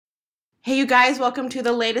Hey, you guys, welcome to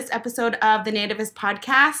the latest episode of the Nativist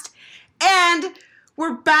podcast. And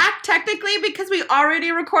we're back technically because we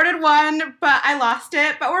already recorded one, but I lost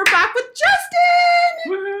it. But we're back with Justen!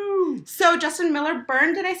 Woo! So, Justen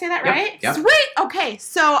Millerbernd, did I say that right? Yep. Sweet! Okay,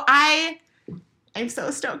 so I'm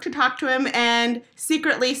so stoked to talk to him and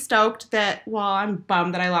secretly stoked that, well, I'm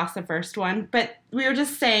bummed that I lost the first one. But we were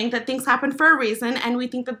just saying that things happen for a reason, and we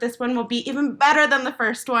think that this one will be even better than the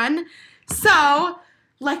first one. So,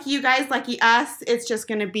 lucky you guys, lucky us, it's just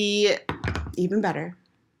going to be even better.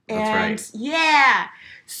 That's right. Yeah.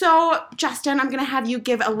 So, Justen, I'm going to have you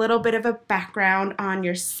give a little bit of a background on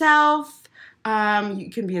yourself.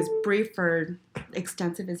 You can be as brief or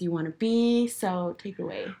extensive as you want to be, so take it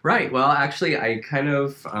away. Right. Well, actually, I kind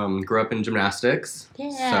of grew up in gymnastics. Yeah.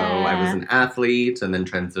 So I was an athlete and then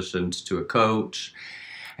transitioned to a coach.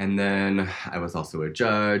 And then I was also a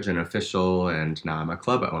judge, an official, and now I'm a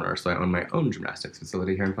club owner. So I own my own gymnastics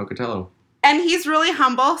facility here in Pocatello. And he's really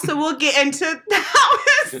humble, so we'll get into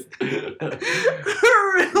that. Was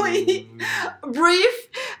really brief.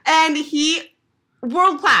 And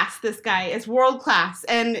world class, this guy is world class.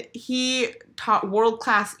 And he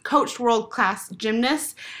coached world class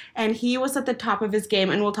gymnasts. And he was at the top of his game.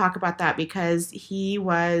 And we'll talk about that because he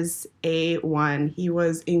was A1. He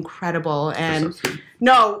was incredible. And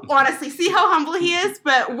no, honestly, see how humble he is?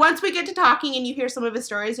 But once we get to talking and you hear some of his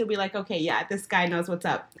stories, you'll be like, okay, yeah, this guy knows what's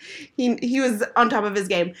up. He was on top of his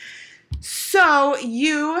game. So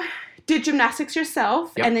you did gymnastics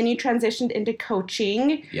yourself, Yep. and then you transitioned into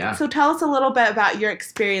coaching. Yeah. So tell us a little bit about your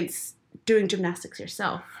experience doing gymnastics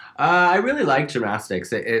yourself. I really liked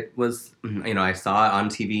gymnastics. It was, I saw it on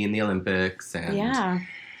TV in the Olympics and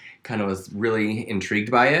kind of was really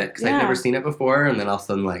intrigued by it because I'd never seen it before. And then all of a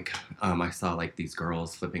sudden, I saw these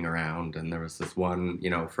girls flipping around, and there was this one,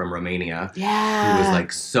 from Romania who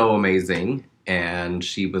was so amazing. And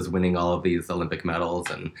she was winning all of these Olympic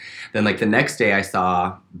medals. And then the next day I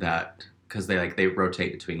saw that because they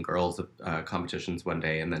rotate between girls competitions one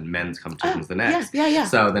day and then men's competitions the next. Yeah.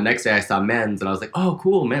 So the next day I saw men's and I was like, oh,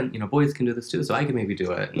 cool, men, boys can do this too, so I can maybe do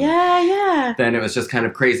it. And yeah. then it was just kind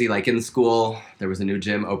of crazy. In school, there was a new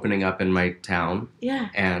gym opening up in my town. Yeah.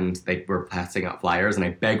 And they were passing out flyers, and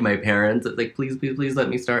I begged my parents, please, please, please let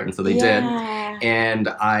me start. And so they did. And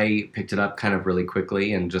I picked it up kind of really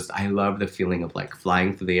quickly, and I love the feeling of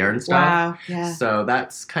flying through the air and stuff. Wow, yeah. So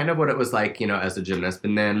that's kind of what it was like, as a gymnast.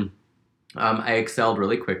 And then I excelled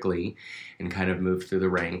really quickly and kind of moved through the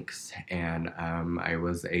ranks. And I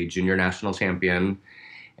was a junior national champion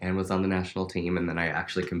and was on the national team. And then I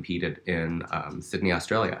actually competed in Sydney,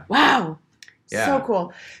 Australia. Wow. Yeah. So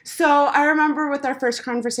cool. So I remember with our first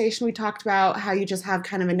conversation, we talked about how you just have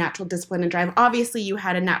kind of a natural discipline and drive. Obviously, you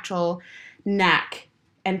had a natural knack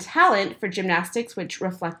and talent for gymnastics, which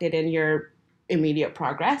reflected in your immediate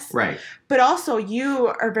progress. Right. But also you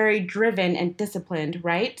are very driven and disciplined,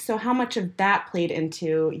 right? So how much of that played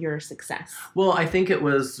into your success? Well, I think it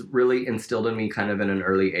was really instilled in me kind of in an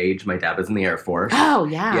early age. My dad was in the Air Force. Oh,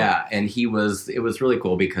 yeah. Yeah, and it was really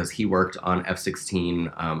cool because he worked on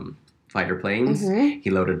F-16 fighter planes. Mm-hmm. He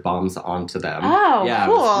loaded bombs onto them. Oh, yeah,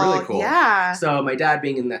 cool. It was really cool. Yeah. So my dad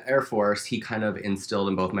being in the Air Force, he kind of instilled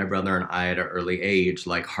in both my brother and I at an early age,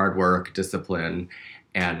 hard work, discipline,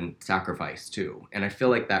 and sacrifice too. And I feel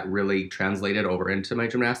like that really translated over into my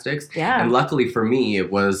gymnastics. Yeah. And luckily for me,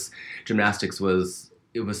 gymnastics was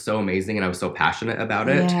so amazing and I was so passionate about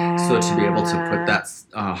it. Yeah. So to be able to put that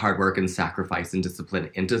hard work and sacrifice and discipline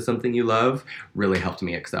into something you love really helped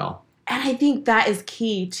me excel. And I think that is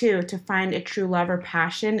key, too, to find a true love or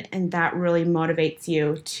passion, and that really motivates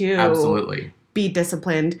you to Absolutely be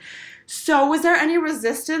disciplined. So was there any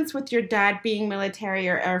resistance with your dad being military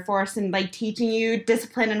or Air Force and teaching you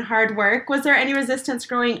discipline and hard work? Was there any resistance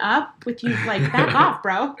growing up with you back off,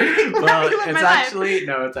 bro? Well,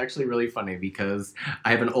 it's actually really funny because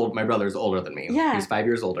I have my brother's older than me. Yeah. He's 5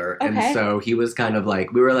 years older. Okay. And so he was kind of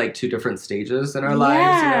we were two different stages in our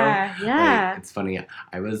lives, Yeah. It's funny.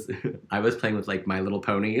 I was playing with My Little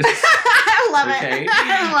Ponies. I love it.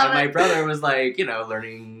 I love and my brother was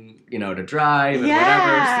learning, to drive and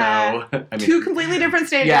whatever. So two completely different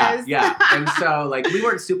stages. Yeah. And so we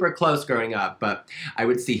weren't super close growing up, but I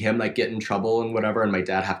would see him get in trouble and whatever, and my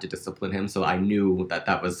dad have to discipline him. So I knew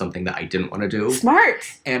that was something that I didn't want to do. Smart.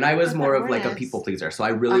 And I was more of a people pleaser. So I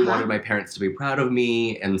really wanted my parents to be proud of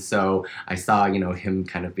me. And so I saw, him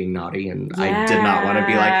kind of being naughty, and I did not want to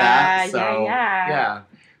be like that. So yeah.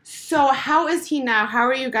 So how is he now? How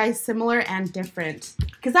are you guys similar and different?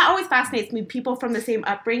 Because that always fascinates me, people from the same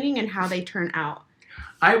upbringing and how they turn out.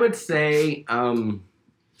 I would say, oh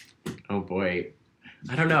boy,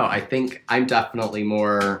 I don't know. I think I'm definitely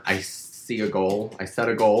more, I see see a goal. I set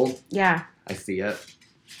a goal. Yeah. I see it.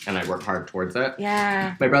 And I work hard towards it.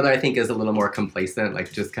 Yeah. My brother, I think, is a little more complacent,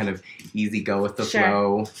 like just kind of easy go with the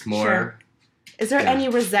flow more. Sure. Is there any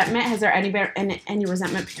resentment? Has there any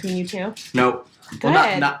resentment between you two? Nope. Good.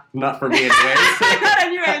 Well, not for me anyways. Not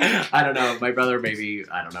on your end. I don't know. My brother, maybe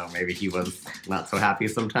he was not so happy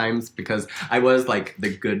sometimes because I was like the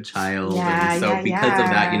good child. Yeah, and so because of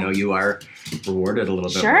that, you are rewarded a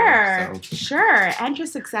little bit more. So. Sure. And your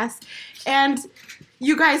success. And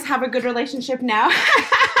you guys have a good relationship now.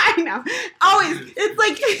 I know. Always. It's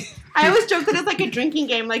like, I always joke that it's like a drinking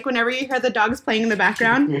game. Like whenever you hear the dogs playing in the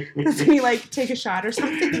background, that's when you like take a shot or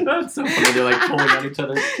something. That's so funny. They're like pulling on each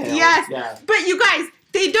other's tails. Yes. Yeah. But you guys,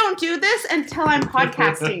 they don't do this until I'm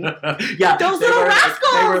podcasting. Yeah. Those little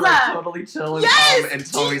rascals. They were like totally chilling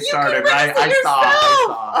until we started, right? I saw.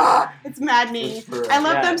 Oh, it's maddening. I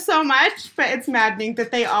love them so much, but it's maddening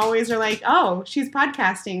that they always are like, oh, she's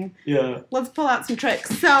podcasting. Yeah. Let's pull out some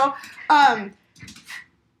tricks. So,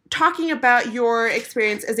 talking about your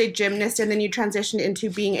experience as a gymnast and then you transitioned into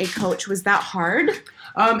being a coach, was that hard?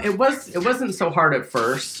 It wasn't so hard at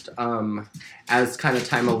first. As kind of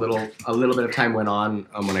time a little bit of time went on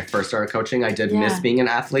when I first started coaching, I did miss being an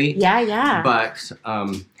athlete. Yeah. But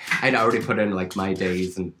I'd already put in like my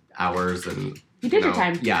days and hours and you did your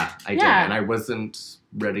time. Yeah, I did, and I wasn't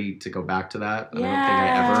ready to go back to that. I don't think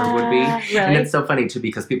I ever would be. Really? And it's so funny too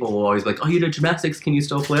because people will always be like, "Oh, you did gymnastics? Can you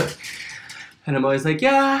still flip?" And I'm always like,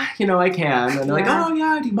 yeah, I can. And they're like, oh,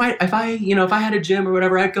 yeah, if I had a gym or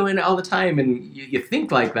whatever, I'd go in all the time. And you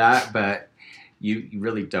think like that, but you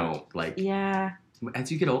really don't. Like,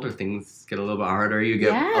 as you get older, things get a little bit harder. You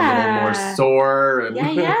get a little more sore. And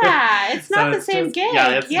It's not the same game.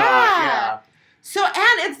 Yeah, it's not. So, and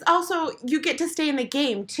it's also, you get to stay in the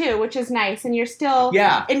game, too, which is nice. And you're still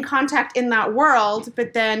in contact in that world,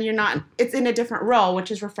 but then you're not, it's in a different role,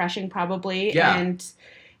 which is refreshing probably. Yeah. And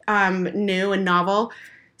new and novel.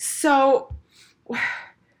 So,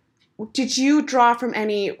 did you draw from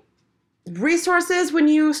any resources when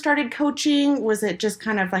you started coaching? Was it just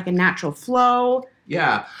kind of like a natural flow?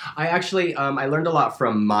 Yeah, I actually, I learned a lot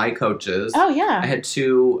from my coaches. Oh, yeah. I had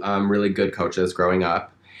two really good coaches growing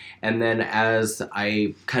up. And then as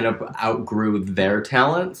I kind of outgrew their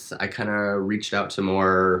talents, I kind of reached out to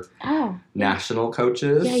more national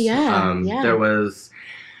coaches. There was...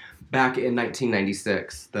 Back in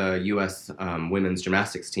 1996, the U.S. Women's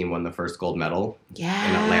Gymnastics team won the first gold medal in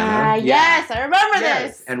Atlanta. Yes, I remember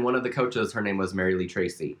this. And one of the coaches, her name was Mary Lee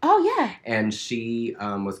Tracy. Oh, yeah. And she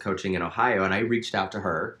was coaching in Ohio, and I reached out to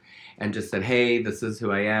her and just said, hey, this is who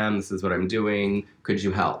I am, this is what I'm doing, could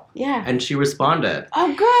you help? Yeah. And she responded.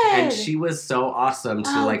 Oh, good. And she was so awesome to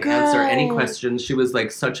answer any questions. She was like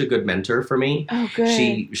such a good mentor for me. Oh,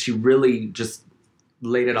 good. She really just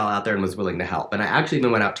laid it all out there and was willing to help. And I actually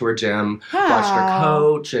even went out to her gym, watched her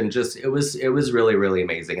coach, and just, it was really, really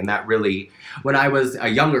amazing. And that really, when I was a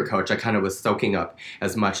younger coach, I kind of was soaking up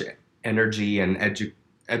as much energy and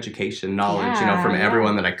education knowledge, from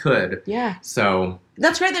everyone that I could. Yeah. So.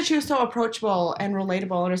 That's great that she was so approachable and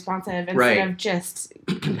relatable and responsive instead of just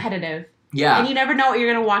competitive. Yeah. And you never know what you're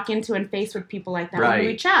going to walk into and face with people like that when you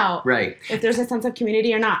reach out. Right. If there's a sense of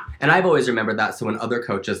community or not. And I've always remembered that. So when other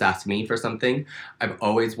coaches ask me for something, I've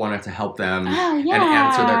always wanted to help them and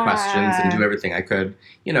answer their questions and do everything I could,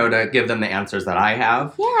 to give them the answers that I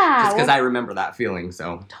have. Yeah. Just because I remember that feeling,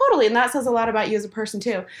 so. Totally. And that says a lot about you as a person,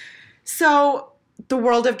 too. So the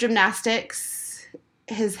world of gymnastics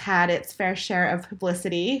has had its fair share of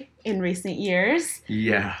publicity in recent years.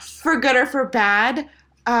 Yes. For good or for bad.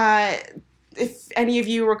 If any of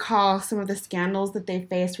you recall some of the scandals that they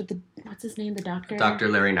faced with what's his name, the doctor? Dr.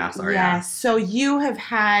 Larry Nassar, Yes. So you have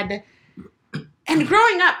had, and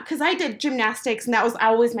growing up, because I did gymnastics, and that was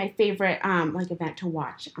always my favorite event to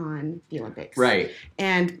watch on the Olympics. Right.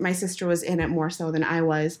 And my sister was in it more so than I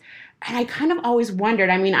was. And I kind of always wondered,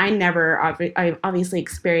 I obviously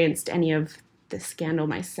experienced any of the scandal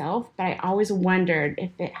myself, but I always wondered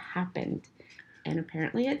if it happened. And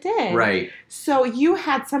apparently it did. Right. So you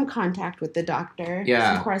had some contact with the doctor.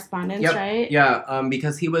 Yeah. Some correspondence, right? Yeah,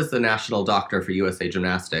 because he was the national doctor for USA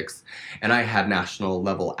Gymnastics, and I had national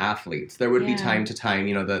level athletes. There would be time to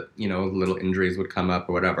time, that, little injuries would come up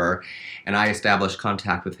or whatever, and I established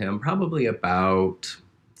contact with him probably about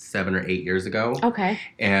 7 or 8 years ago. Okay.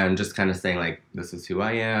 And just kind of saying, like, this is who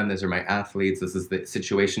I am, these are my athletes, this is the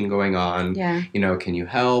situation going on. Yeah. Can you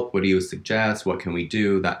help? What do you suggest? What can we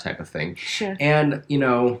do? That type of thing. Sure. And,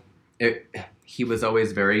 he was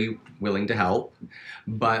always very willing to help,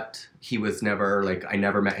 but he was never, like, I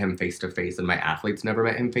never met him face-to-face, and my athletes never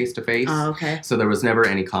met him face-to-face. Oh, okay. So there was never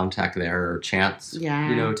any contact there or chance,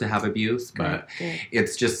 to have abuse. But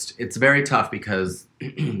it's very tough because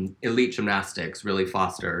elite gymnastics really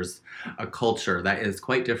fosters a culture that is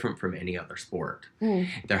quite different from any other sport.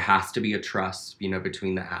 There has to be a trust,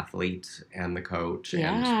 between the athlete and the coach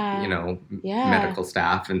and, medical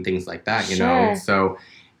staff and things like that, know. So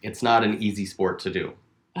it's not an easy sport to do.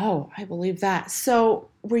 Oh, I believe that. So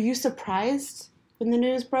were you surprised when the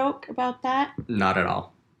news broke about that? Not at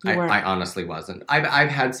all. I honestly wasn't. I've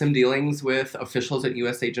had some dealings with officials at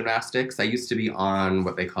USA Gymnastics. I used to be on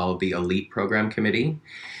what they call the Elite Program Committee.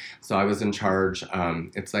 So I was in charge.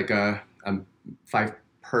 It's like a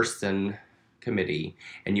 5-person committee,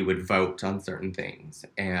 and you would vote on certain things.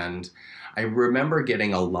 And I remember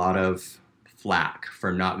getting a lot of flack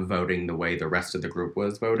for not voting the way the rest of the group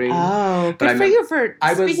was voting. Oh, good for you for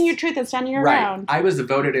speaking your truth and standing around. I was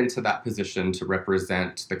voted into that position to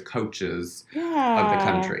represent the coaches of the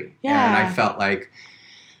country. Yeah. And I felt like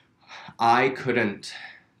I couldn't,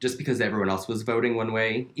 just because everyone else was voting one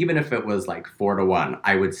way, even if it was like 4-1,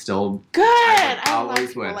 I would still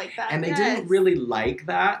always win. Like that. And they didn't really like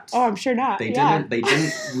that. Oh, I'm sure not. They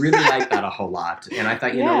didn't really like that a whole lot. And I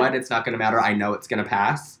thought, you know what, it's not going to matter. I know it's going to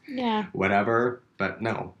pass. Yeah. Whatever. But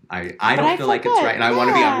no, I don't feel like it's right. And I want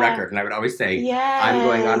to be on record. And I would always say, I'm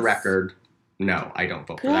going on record. No, I don't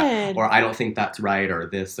vote for that. Or I don't think that's right, or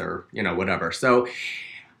this, or, whatever. So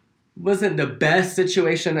wasn't the best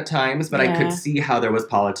situation at times, but I could see how there was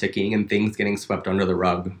politicking and things getting swept under the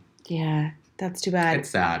rug. Yeah, that's too bad. It's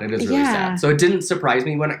sad. It is really sad. So it didn't surprise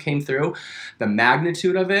me when it came through. The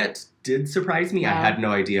magnitude of it did surprise me. I had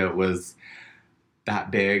no idea it was that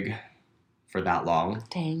big for that long.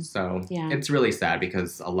 Dang. So it's really sad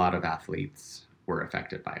because a lot of athletes were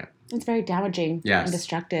affected by it. It's very damaging and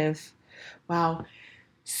destructive. Wow.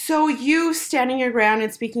 So you standing your ground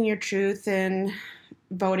and speaking your truth and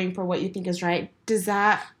voting for what you think is right, does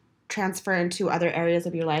that transfer into other areas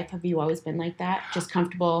of your life? Have you always been like that? Just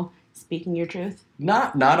comfortable speaking your truth?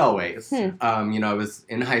 Not always. I was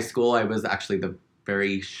in high school. I was actually the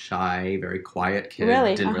very shy, very quiet kid.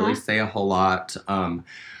 Really? Didn't really say a whole lot.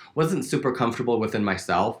 Wasn't super comfortable within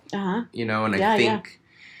myself. And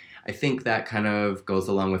I think that kind of goes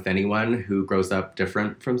along with anyone who grows up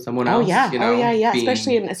different from someone else.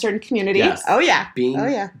 Especially in a certain community. Yes.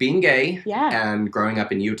 Being gay. Yeah. And growing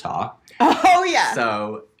up in Utah. Oh, yeah.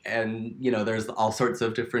 So, and, there's all sorts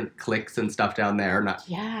of different cliques and stuff down there. Not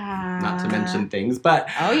to mention things, but.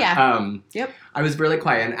 Oh, yeah. I was really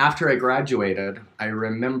quiet. And after I graduated, I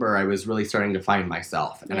remember I was really starting to find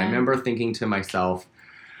myself. And I remember thinking to myself,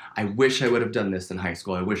 I wish I would have done this in high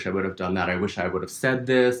school. I wish I would have done that. I wish I would have said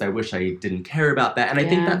this. I wish I didn't care about that. And I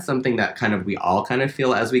think that's something that we all kind of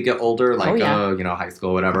feel as we get older, like, high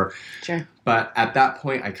school, whatever. Sure. But at that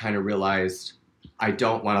point, I kind of realized I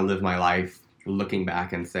don't want to live my life looking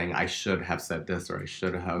back and saying I should have said this or I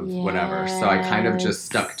should have whatever. So I kind of just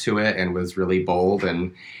stuck to it and was really bold.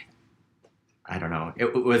 And I don't know.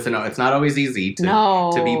 It's not always easy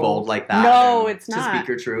to be bold like that. No, it's not. To speak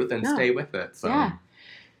your truth and stay with it. So. Yeah.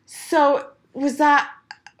 So was that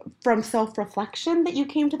from self-reflection that you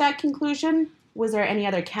came to that conclusion? Was there any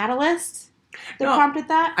other catalyst that prompted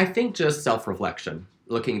that? I think just self-reflection.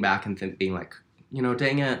 Looking back and being like,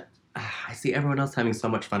 dang it, I see everyone else having so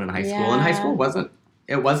much fun in high school. And high school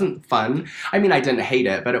wasn't fun. I mean, I didn't hate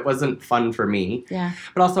it, but it wasn't fun for me. Yeah.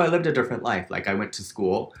 But also I lived a different life. Like I went to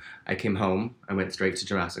school, I came home, I went straight to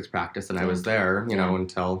gymnastics practice, and I was there,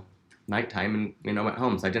 until nighttime and, went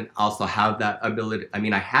home. So I didn't also have that ability. I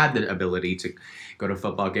mean, I had the ability to go to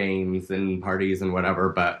football games and parties and whatever,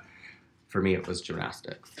 but for me, it was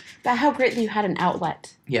gymnastics. But how great that you had an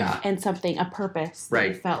outlet. Yeah. And something, a purpose that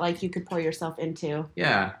you felt like you could pour yourself into.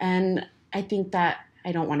 Yeah. And I think that,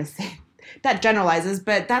 I don't want to say that generalizes,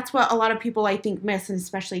 but that's what a lot of people I think miss, and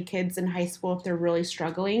especially kids in high school if they're really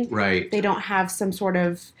struggling. Right. They don't have some sort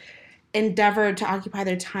of endeavor to occupy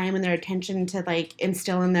their time and their attention to like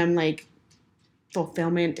instill in them like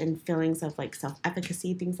fulfillment and feelings of like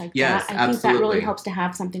self-efficacy, things like that. I think that really helps to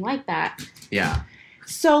have something like that. Yeah.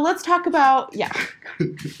 So let's talk about, Lila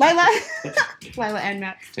and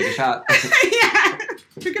Matt. Take a shot. Yeah.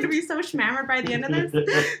 We're going to be so shmammered by the end of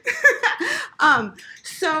this.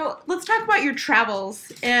 So let's talk about your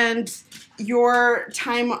travels and your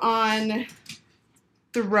time on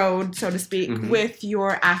the road, so to speak, with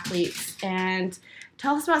your athletes, and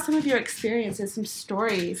tell us about some of your experiences, some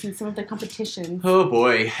stories, and some of the competitions. Oh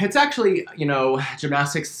boy. It's actually,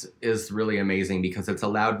 gymnastics is really amazing because it's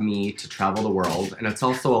allowed me to travel the world, and it's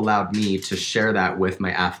also allowed me to share that with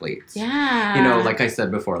my athletes. Yeah. Like I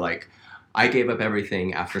said before, I gave up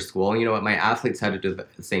everything after school. And you know what? My athletes had to do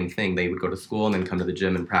the same thing. They would go to school and then come to the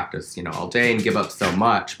gym and practice, all day and give up so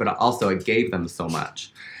much. But also it gave them so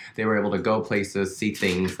much. They were able to go places, see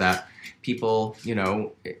things that people, in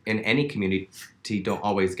any community don't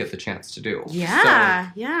always get the chance to do.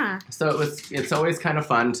 Yeah. So it's always kind of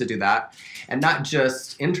fun to do that. And not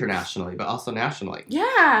just internationally, but also nationally.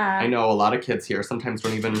 Yeah. I know a lot of kids here sometimes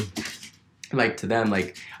don't even... to them,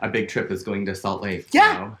 a big trip is going to Salt Lake.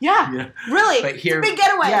 Yeah. Really? But here, it's a big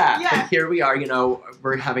getaway. Yeah. But here we are,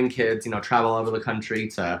 we're having kids, travel over the country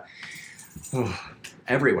to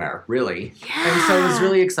everywhere, really. Yeah. And so it was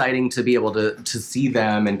really exciting to be able to see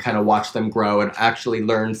them and kind of watch them grow and actually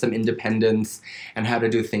learn some independence and how to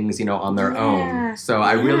do things, on their own. So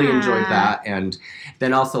I really enjoyed that. And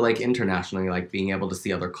then also, internationally, being able to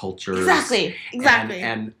see other cultures. Exactly.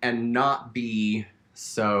 And not be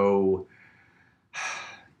so...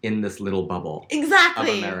 in this little bubble of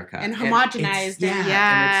America. And homogenized.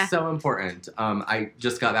 And it's so important. I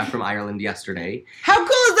just got back from Ireland yesterday. How cool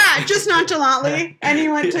is that? Just nonchalantly. And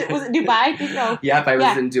you went to, was it Dubai? Yep, I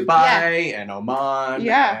was in Dubai and Oman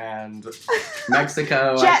and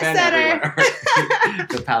Mexico. Jet I've been setter. everywhere.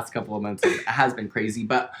 The past couple of months has been crazy,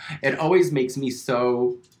 but it always makes me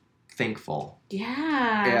so thankful.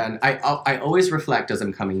 Yeah. And I always reflect as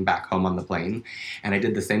I'm coming back home on the plane, and I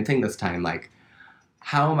did the same thing this time,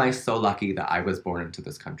 how am I so lucky that I was born into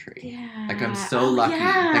this country? Yeah. I'm so lucky.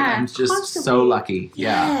 Yeah. I'm just so lucky.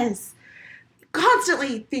 Yes.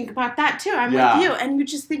 Constantly think about that too. I'm with you. And you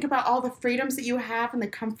just think about all the freedoms that you have and the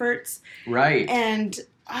comforts. Right. And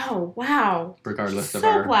oh, wow. Regardless of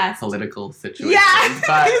our political situation.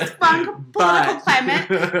 Yeah. This fun political climate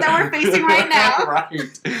that we're facing right now.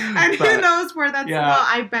 Right. And who knows where that's, well,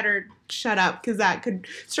 I better shut up because that could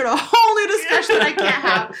start a whole new discussion that I can't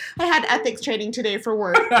have. I had ethics training today for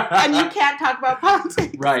work, and you can't talk about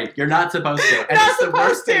politics. Right. You're not supposed to. And it's the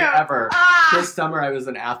worst thing ever. This summer I was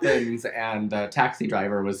in Athens, and a taxi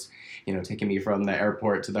driver was, taking me from the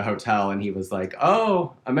airport to the hotel, and he was like,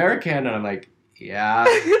 "Oh, American," and I'm like, yeah.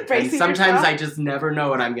 And sometimes I just never know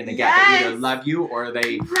what I'm going to get. They either love you or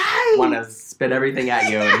they want to spit everything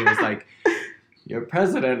at you. And he was like, "You're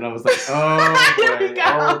president." And I was like,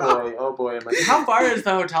 oh boy. I'm like, how far is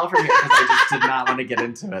the hotel from here? Because I just did not want to get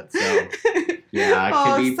into it. So, yeah. It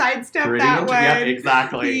can be sidestep that way. Yep,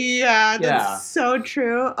 exactly. Yeah, that's so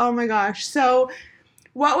true. Oh my gosh. So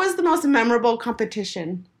what was the most memorable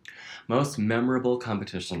competition? Most memorable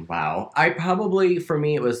competition? Wow. For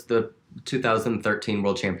me, it was the 2013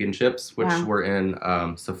 World Championships, which were in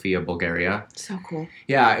Sofia, Bulgaria. So cool.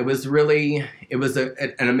 Yeah, it was an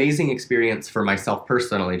amazing experience for myself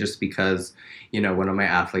personally, just because, one of my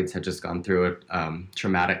athletes had just gone through a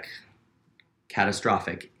traumatic,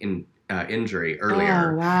 catastrophic injury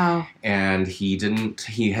earlier. Oh, wow. And he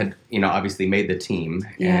had, obviously made the team,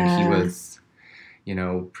 and he was,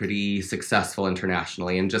 pretty successful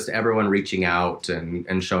internationally, and just everyone reaching out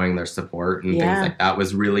and showing their support and things like that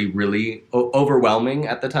was really, really overwhelming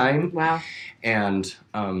at the time. Wow. And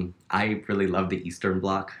I really love the Eastern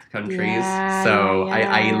Bloc countries. So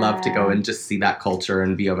I love to go and just see that culture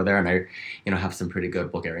and be over there. And I, have some pretty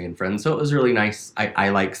good Bulgarian friends. So it was really nice. I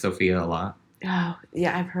like Sofia a lot. Oh,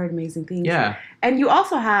 yeah. I've heard amazing things. Yeah. And you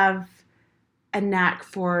also have a knack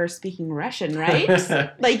for speaking Russian, right?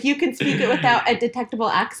 You can speak it without a detectable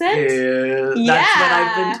accent? That's what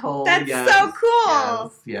I've been told. That's so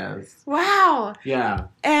cool. Yes. Wow. Yeah.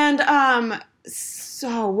 And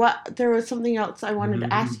so there was something else I wanted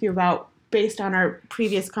to ask you about based on our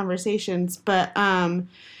previous conversations, but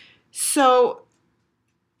so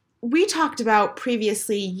we talked about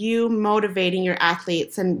previously you motivating your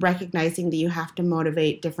athletes and recognizing that you have to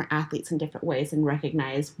motivate different athletes in different ways and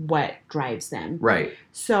recognize what drives them. Right.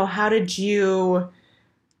 So how did you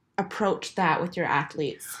approach that with your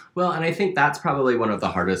athletes? Well, and I think that's probably one of the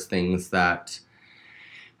hardest things that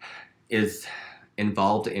is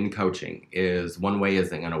involved in coaching is one way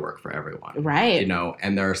isn't going to work for everyone. Right.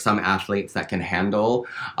 And there are some athletes that can handle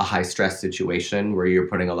a high stress situation where you're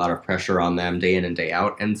putting a lot of pressure on them day in and day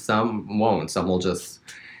out, and some won't. Some will just,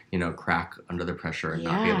 crack under the pressure and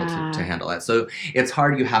not be able to handle it. So it's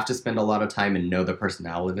hard. You have to spend a lot of time and know the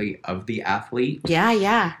personality of the athlete.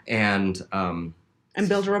 Yeah. And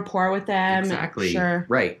build a rapport with them. Exactly. Sure.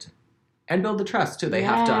 Right. And build the trust, too. They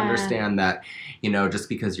have to understand that, just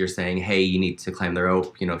because you're saying, hey, you need to climb the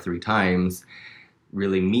rope, 3 times,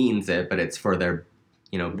 really means it, but it's for their,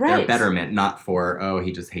 their betterment, not for, oh,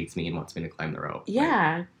 he just hates me and wants me to climb the rope.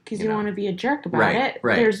 Yeah, because you don't want to be a jerk about it.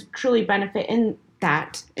 Right. There's truly benefit in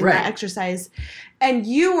that exercise. And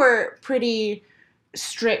you were pretty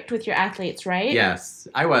strict with your athletes, right? Yes,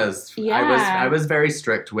 I was. Yeah. I was very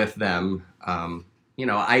strict with them.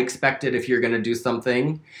 I expected if you're going to do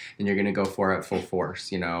something, then you're going to go for it full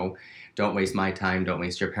force. Don't waste my time, don't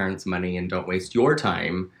waste your parents' money, and don't waste your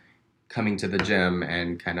time coming to the gym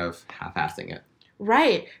and kind of half-assing it.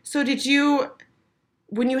 Right. So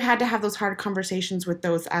when you had to have those hard conversations with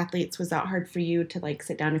those athletes, was that hard for you to like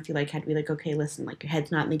sit down and feel like had to be like, okay, listen, like your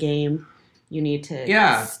head's not in the game. You need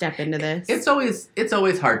to step into this. It's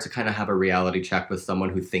always hard to kind of have a reality check with someone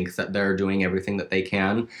who thinks that they're doing everything that they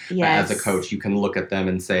can. Yes. But as a coach, you can look at them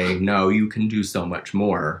and say, no, you can do so much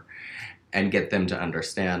more, and get them to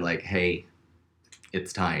understand, like, hey,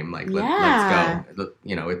 it's time. Like, let's go.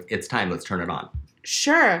 It's time. Let's turn it on.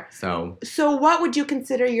 Sure. So what would you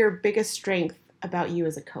consider your biggest strength about you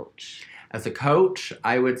as a coach? As a coach,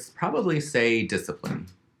 I would probably say discipline.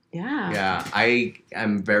 Yeah. Yeah, I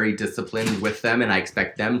am very disciplined with them, and I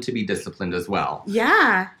expect them to be disciplined as well.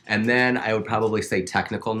 Yeah. And then I would probably say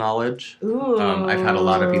technical knowledge. Ooh. I've had a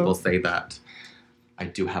lot of people say that I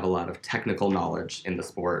do have a lot of technical knowledge in the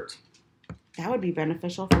sport. That would be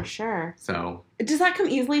beneficial for sure. So does that come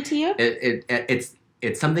easily to you?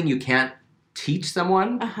 It's something you can't teach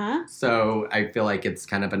someone. Uh-huh. So I feel like it's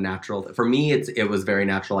kind of a natural. For me, it was very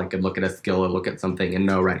natural. I could look at a skill or look at something and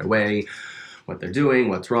know right away what they're doing,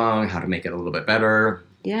 what's wrong, how to make it a little bit better.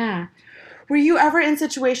 Yeah. Were you ever in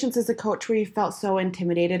situations as a coach where you felt so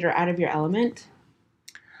intimidated or out of your element?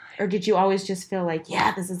 Or did you always just feel like,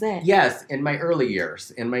 yeah, this is it? Yes, in my early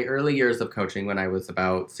years. In my early years of coaching when I was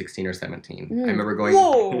about 16 or 17. I remember going...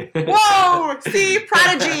 Whoa! See?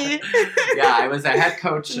 Prodigy! Yeah, I was a head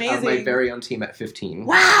coach of my very own team at 15.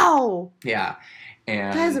 Wow! Yeah.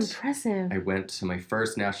 And that is impressive. I went to my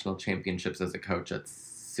first national championships as a coach at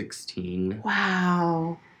 16.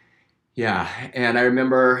 Wow. Yeah, and I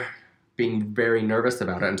remember being very nervous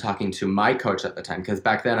about it and talking to my coach at the time, because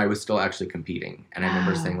back then I was still actually competing. And I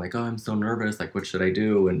remember saying like, oh, I'm so nervous. Like, what should I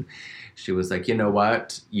do? And she was like, you know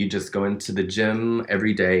what? You just go into the gym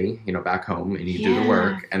every day, back home, and you do the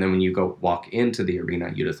work. And then when you go walk into the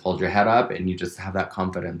arena, you just hold your head up and you just have that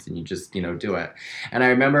confidence and you just, do it. And I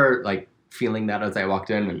remember like feeling that as I walked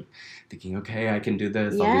in and thinking, okay, I can do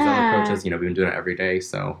this. All these other coaches, we've been doing it every day.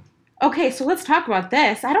 So. Okay, so let's talk about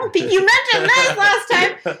this. I don't think you mentioned this last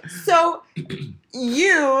time. So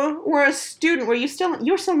you were a student.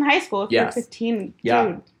 You were still in high school if you were 15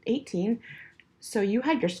 to 18. So you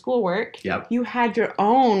had your schoolwork. Yep. You had your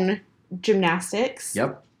own gymnastics.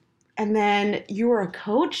 Yep. And then you were a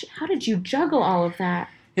coach. How did you juggle all of that?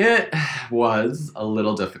 It was a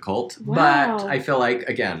little difficult. Wow. But I feel like,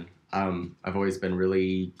 again, I've always been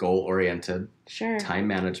really goal-oriented. Sure. Time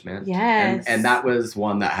management. Yes. And that was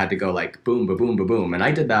one that had to go like boom, ba-boom, ba-boom. And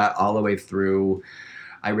I did that all the way through.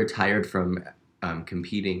 I retired from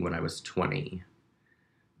competing when I was 20.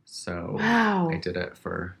 So wow. I did it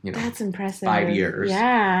for, that's impressive. 5 years.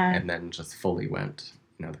 Yeah. And then just fully went,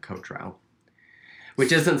 the coach route.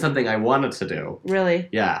 Which isn't something I wanted to do. Really?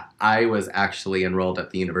 Yeah. I was actually enrolled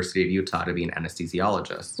at the University of Utah to be an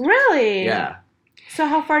anesthesiologist. Really? Yeah. So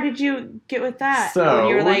how far did you get with that? So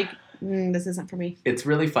you were like, this isn't for me. It's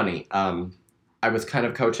really funny. I was kind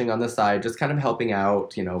of coaching on the side, just kind of helping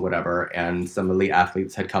out, whatever. And some elite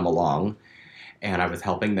athletes had come along, and I was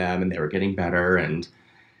helping them, and they were getting better. And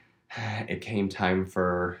it came time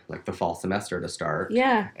for like the fall semester to start.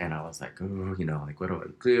 Yeah. And I was like, oh, like what do I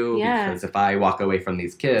do? Yeah. Because if I walk away from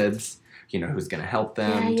these kids, who's going to help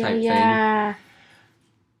them type thing.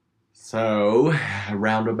 So, a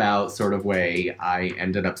roundabout sort of way, I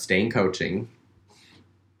ended up staying coaching.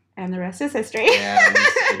 And the rest is history. And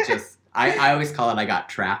it just, I always call it I got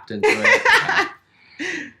trapped into it.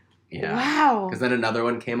 Yeah. Wow. Because then another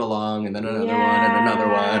one came along, and then another one, and another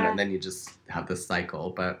one, and then you just have this cycle.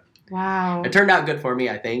 But wow, it turned out good for me,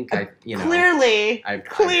 I think. Clearly. I've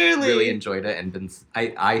really enjoyed it and been,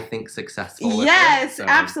 I think, successful with it. Yes, so.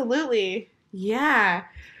 Absolutely. Yeah.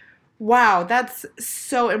 Wow, that's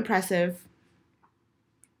so impressive.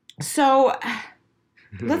 So,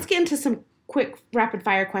 let's get into some quick rapid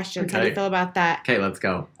fire questions. Okay. How do you feel about that? Okay, let's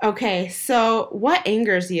go. Okay, so what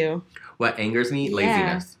angers you? What angers me?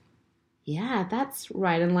 Laziness. Yeah, that's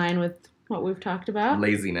right in line with what we've talked about.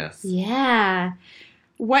 Laziness. Yeah.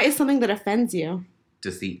 What is something that offends you?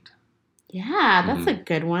 Deceit. Yeah, that's a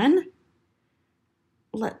good one.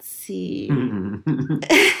 Let's see. I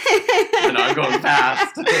know, I'm going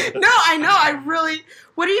fast. No, I know.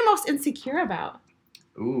 What are you most insecure about?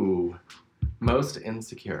 Ooh. Most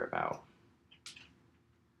insecure about?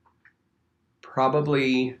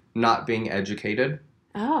 Probably not being educated.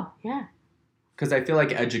 Oh, yeah. Because I feel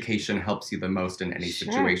like education helps you the most in any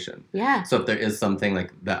situation. Yeah. So if there is something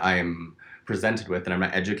like that I'm presented with and I'm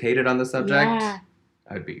not educated on the subject,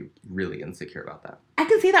 I'd be really insecure about that. I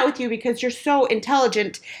can see that with you because you're so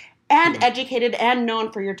intelligent and educated and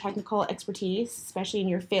known for your technical expertise, especially in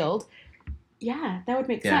your field. Yeah, that would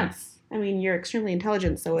make sense. I mean, you're extremely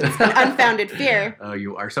intelligent, so it's an unfounded fear. Oh,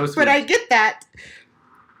 you are so sweet. But I get that.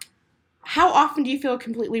 How often do you feel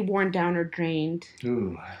completely worn down or drained?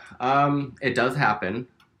 Ooh, it does happen.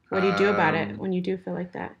 What do you do about it when you do feel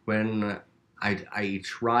like that? When I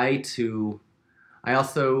try to... I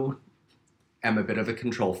also am a bit of a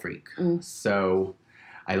control freak. So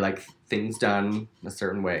I like things done a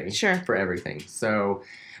certain way for everything. So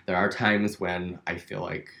there are times when I feel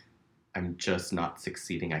like I'm just not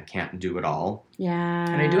succeeding. I can't do it all.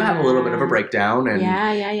 Yeah. And I do have a little bit of a breakdown and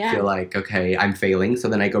feel like, okay, I'm failing. So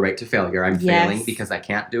then I go right to failure. I'm failing because I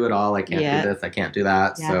can't do it all. I can't do this. I can't do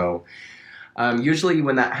that. Yeah. So usually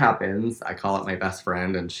when that happens, I call up my best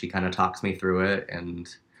friend and she kind of talks me through it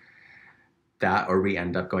and that, or we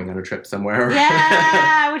end up going on a trip somewhere.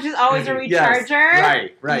 Yeah, which is always a recharger. Yes,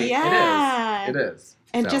 right. Yeah. It is.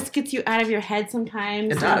 And just gets you out of your head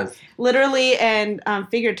sometimes. It does. Literally and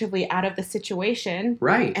figuratively out of the situation.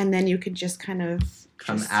 Right. And then you can just kind of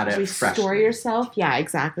come at it restore yourself. Yeah,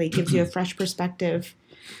 exactly. It gives you a fresh perspective.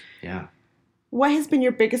 Yeah. What has been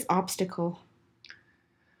your biggest obstacle?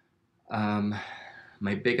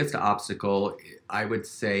 My biggest obstacle, I would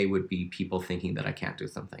say, would be people thinking that I can't do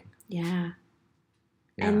something. Yeah.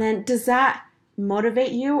 And then does that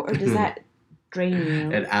motivate you or does that drain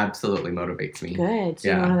you? It absolutely motivates me. Good.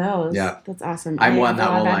 You're one of those. Yeah. That's awesome. I'm one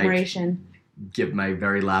that will give my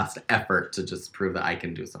very last effort to just prove that I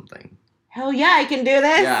can do something. Hell yeah, I can do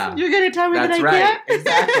this. Yeah. You're going to tell me that I can't?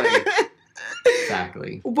 Exactly.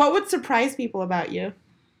 Exactly. What would surprise people about you?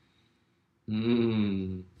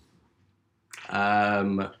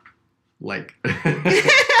 Like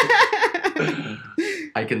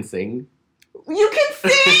I can sing. You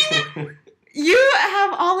can sing? You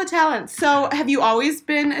have all the talent. So, have you always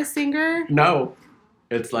been a singer? No.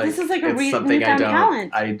 It's like, this is like a something I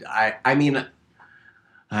don't. Talent. I mean,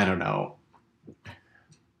 I don't know.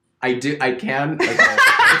 I can. Okay.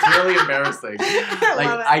 It's really embarrassing.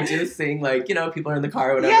 I do sing, like, you know, people are in the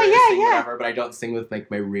car or whatever, whatever, but I don't sing with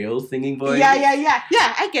like my real singing voice. Yeah,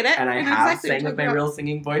 I get it. And I have sang with my real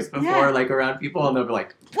singing voice before, like around people, and they'll be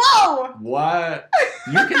like, "Whoa, what?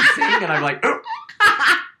 You can sing?" And I'm like, "Oh,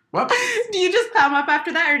 whoops." Do you just climb up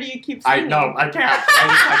after that, or do you keep singing? I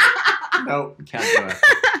can't. No, can't do it.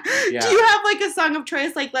 Yeah. Do you have like a song of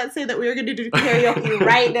choice? Like, let's say that we were going to do karaoke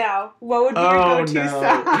right now. What would be your go-to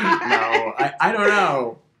song? No, I don't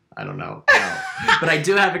know. I don't know. No. But I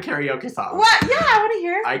do have a karaoke song. What? Yeah, I want to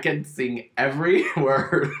hear. I can sing every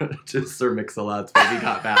word to Sir Mix-a-Lot's Baby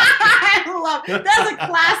Got Back. I love it. That's a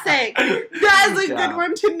classic. That is a good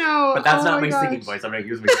one to know. But that's not my singing voice. I'm going to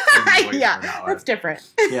use my singing voice for now. That's different.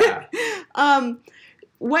 Yeah.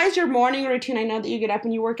 What is your morning routine? I know that you get up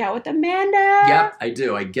and you work out with Amanda. Yep, I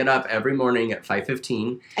do. I get up every morning at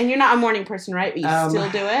 5:15. And you're not a morning person, right? But you still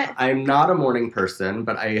do it? I'm not a morning person,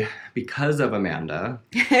 but because of Amanda.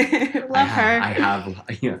 Love her.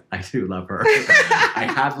 I do love her. I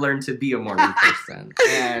have learned to be a morning person.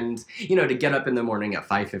 And, you know, to get up in the morning at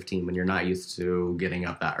 5:15 when you're not used to getting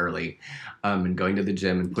up that early and going to the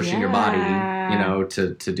gym and pushing your body, you know,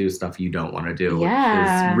 to do stuff you don't want to do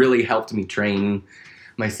has really helped me train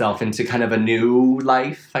myself into kind of a new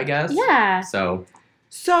life, I guess. Yeah.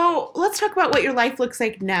 So let's talk about what your life looks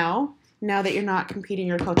like now that you're not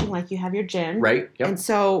competing or coaching, like you have your gym. Right. Yep. And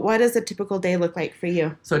so what does a typical day look like for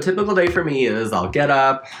you? So a typical day for me is I'll get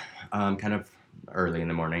up kind of early in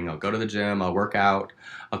the morning. I'll go to the gym. I'll work out.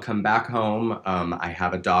 I'll come back home. I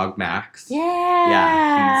have a dog, Max.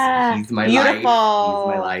 Yeah. He's my Beautiful. life.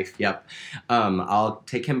 He's my life. Yep. I'll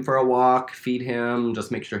take him for a walk, feed him,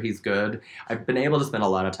 just make sure he's good. I've been able to spend a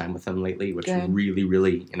lot of time with him lately, which really,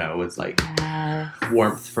 really, you know, is like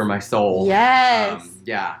warmth for my soul. Yes.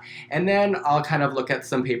 Yeah. And then I'll kind of look at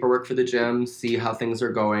some paperwork for the gym, see how things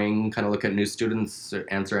are going, kind of look at new students,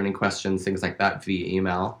 answer any questions, things like that via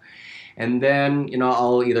email. And then, you know,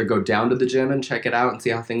 I'll either go down to the gym and check it out and see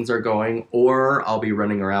how things are going, or I'll be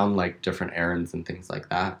running around like different errands and things like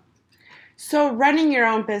that. So running your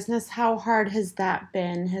own business, how hard has that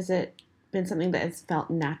been? Has it been something that has felt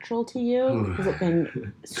natural to you? Has it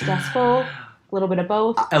been stressful? A little bit of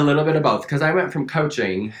both? A little bit of both, because I went from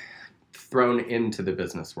coaching thrown into the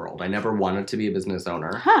business world. I never wanted to be a business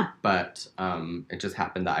owner, but it just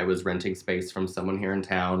happened that I was renting space from someone here in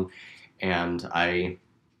town. and I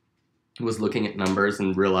was looking at numbers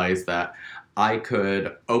and realized that I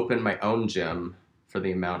could open my own gym for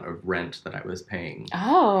the amount of rent that I was paying.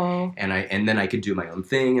 Oh. And then I could do my own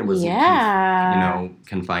thing and was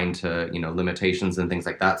confined to, limitations and things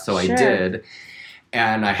like that. So I did.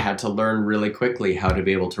 And I had to learn really quickly how to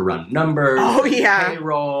be able to run numbers,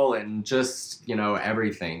 payroll, and just,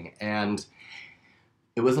 everything. And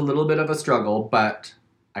it was a little bit of a struggle, but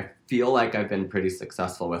I feel like I've been pretty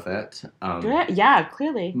successful with it. Yeah,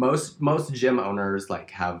 clearly. Most gym owners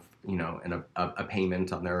have, a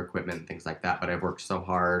payment on their equipment and things like that. But I've worked so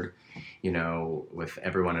hard, with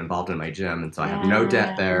everyone involved in my gym, and so I have no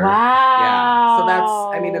debt there. Wow.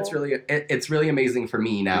 Yeah. So it's really amazing for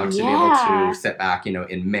me now to be able to sit back.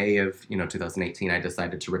 In May of 2018, I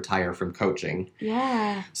decided to retire from coaching.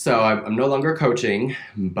 Yeah. So I'm no longer coaching,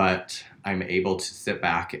 but I'm able to sit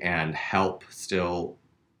back and help still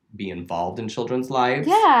be involved in children's lives.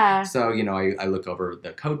 Yeah. So, I look over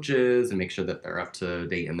the coaches and make sure that they're up to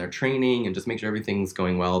date in their training and just make sure everything's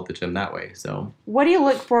going well at the gym that way. So, what do you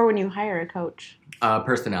look for when you hire a coach?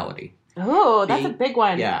 Personality. Oh, that's a big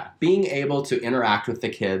one. Yeah. Being able to interact with the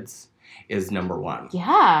kids is number one.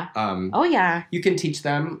 Yeah. You can teach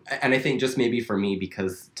them, and I think just maybe for me,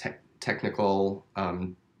 because technical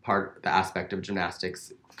the aspect of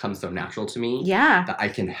gymnastics comes so natural to me. Yeah. That I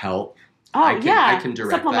can help. Oh, I can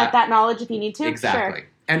direct supplement that knowledge if you need to. Exactly. Sure.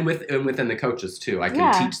 And within the coaches, too. I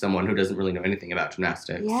can teach someone who doesn't really know anything about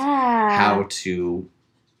gymnastics how to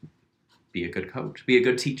be a good coach, be a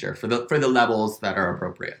good teacher for the levels that are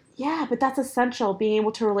appropriate. Yeah, but that's essential, being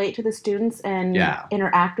able to relate to the students and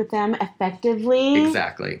interact with them effectively.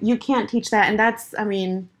 Exactly. You can't teach that, and that's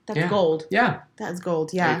gold. Yeah. That's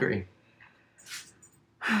gold, yeah. I agree.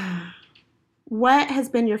 What has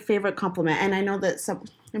been your favorite compliment? And I know that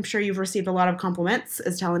I'm sure you've received a lot of compliments,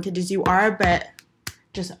 as talented as you are, but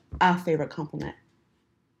just a favorite compliment.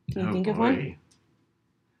 Can you think of one?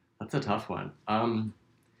 That's a tough one.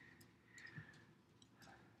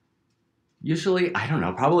 Usually, I don't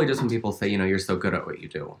know, probably just when people say, you're so good at what you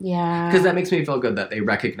do. Yeah. Because that makes me feel good that they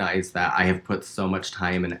recognize that I have put so much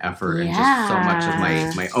time and effort and just so much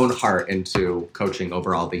of my own heart into coaching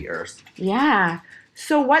over all the years. Yeah.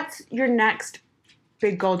 So what's your next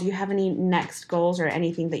big goal? Do you have any next goals or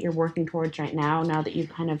anything that you're working towards right now that you've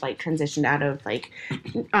kind of transitioned out of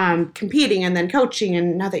competing and then coaching,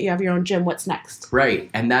 and now that you have your own gym, what's next? Right.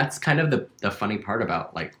 And that's kind of the funny part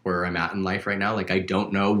about where I'm at in life right now. I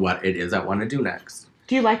don't know what it is I want to do next.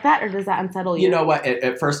 Do you like that, or does that unsettle you? You know what?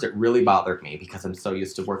 At first it really bothered me because I'm so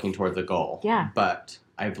used to working towards a goal. Yeah. But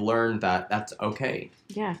I've learned that that's okay.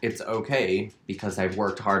 Yeah. It's okay because I've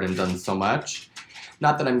worked hard and done so much.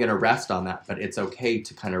 Not that I'm going to rest on that, but it's okay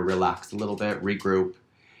to kind of relax a little bit, regroup,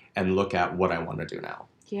 and look at what I want to do now.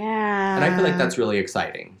 Yeah. And I feel like that's really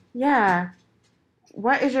exciting. Yeah.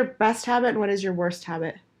 What is your best habit and what is your worst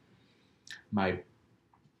habit? My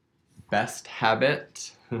best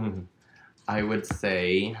habit, I would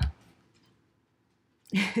say,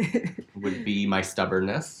 would be my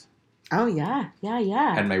stubbornness. Oh, yeah.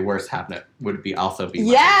 And my worst habit would also be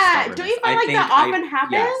my stubbornness. Don't you find that often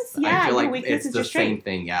happens? Yes, yeah, I feel like it's the same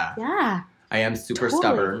thing, Yeah. I am super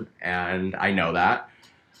stubborn, and I know that,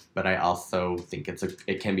 but I also think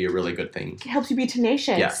it can be a really good thing. It helps you be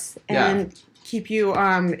tenacious and keep you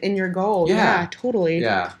in your goal. Yeah, totally.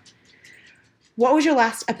 Yeah. What was your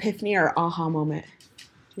last epiphany or aha moment?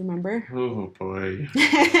 Do you remember? Oh, boy.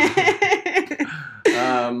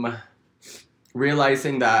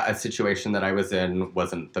 Realizing that a situation that I was in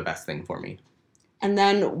wasn't the best thing for me. And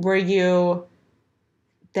then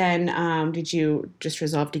did you just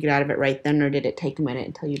resolve to get out of it right then, or did it take a minute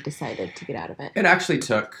until you decided to get out of it? It actually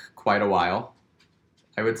took quite a while.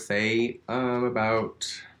 I would say about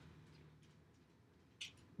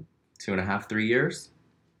 2.5, 3 years.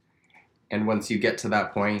 And once you get to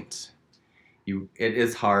that point, it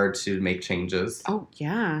is hard to make changes. Oh,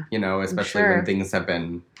 yeah. Especially when things have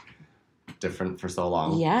been different for so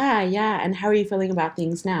long. Yeah. And how are you feeling about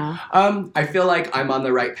things now? I feel like I'm on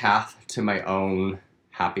the right path to my own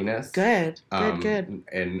happiness. Good. And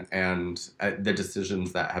the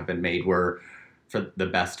decisions that have been made were for the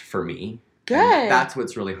best for me. Good. And that's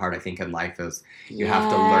what's really hard, I think, in life is you have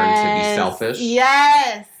to learn to be selfish.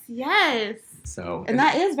 Yes. So, and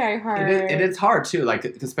that is very hard. It is hard too,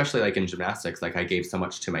 especially in gymnastics. I gave so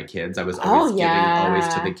much to my kids. I was always giving always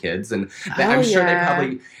to the kids, and I'm sure they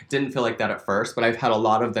probably didn't feel like that at first. But I've had a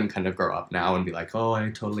lot of them kind of grow up now and be like, "Oh,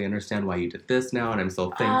 I totally understand why you did this now, and I'm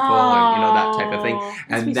so thankful," and that type of thing.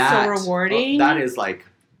 And that's so rewarding. That is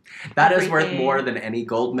is worth more than any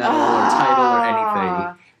gold medal or title or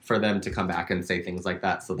anything for them to come back and say things like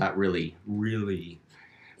that. So that really, really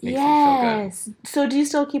makes me feel good. So do you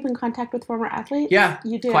still keep in contact with former athletes? Yeah.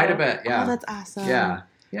 You do? Quite a bit, yeah. Oh, that's awesome. Yeah.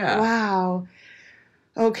 Wow.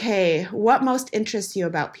 Okay. What most interests you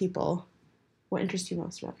about people? What interests you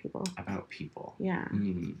most about people? About people? Yeah.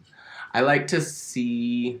 I like to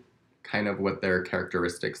see kind of what their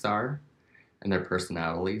characteristics are and their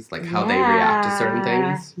personalities, like how they react to certain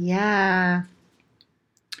things. Yeah.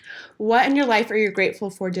 What in your life are you grateful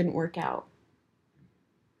for didn't work out?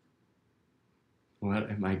 What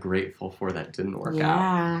am I grateful for that didn't work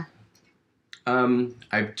out?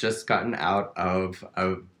 I've just gotten out of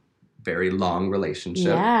a very long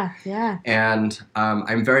relationship. Yeah. And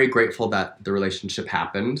I'm very grateful that the relationship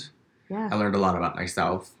happened. Yeah. I learned a lot about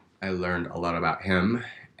myself. I learned a lot about him.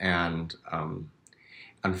 And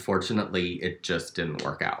unfortunately, it just didn't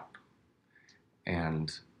work out.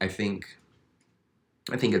 And I think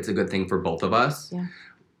it's a good thing for both of us. Yeah.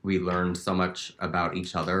 We learned so much about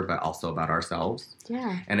each other, but also about ourselves.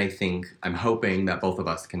 Yeah. And I'm hoping that both of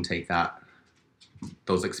us can take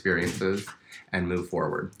those experiences and move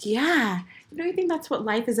forward. Yeah. Don't you think that's what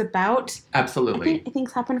life is about? Absolutely. I think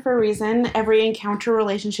things happen for a reason. Every encounter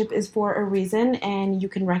relationship is for a reason, and you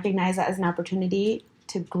can recognize that as an opportunity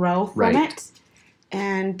to grow from it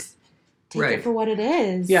and take it for what it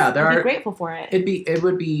is. Yeah, be grateful for it. It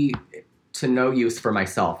would be to no use for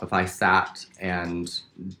myself if I sat and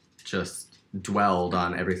just dwelled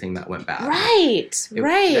on everything that went bad.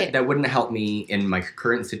 Right. That wouldn't help me in my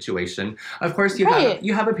current situation. Of course, you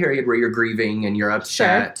have a period where you're grieving and you're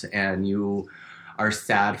upset and you are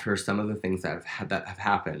sad for some of the things that have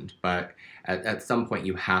happened. But at some point,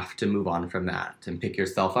 you have to move on from that and pick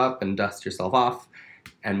yourself up and dust yourself off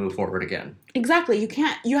and move forward again. Exactly.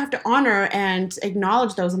 You have to honor and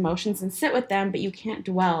acknowledge those emotions and sit with them, but you can't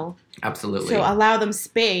dwell. Absolutely. So allow them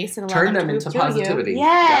space and turn them into positivity.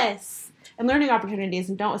 Yes. And learning opportunities,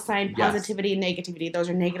 and don't assign positivity and negativity. Those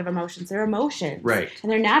are negative emotions. They're emotions. Right.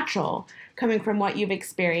 And they're natural, coming from what you've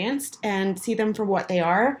experienced, and see them for what they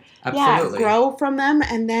are. Absolutely. Yeah, grow from them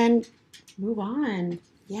and then move on.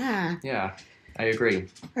 Yeah. Yeah, I agree.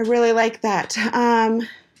 I really like that.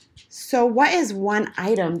 So what is one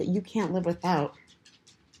item that you can't live without?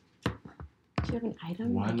 Do you have an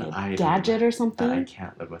item? One item. Gadget or something? That I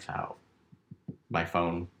can't live without. My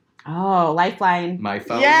phone. Oh, Lifeline. My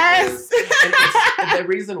phone. Yes. The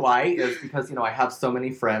reason why is because, I have so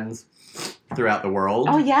many friends throughout the world.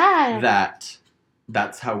 Oh, yeah.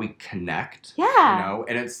 That's how we connect. Yeah.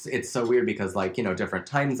 And it's so weird because, different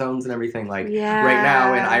time zones and everything. Right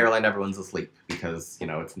now in Ireland, everyone's asleep because,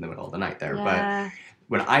 it's in the middle of the night there. Yeah. But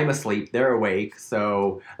when I'm asleep, they're awake.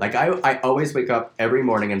 So, I always wake up every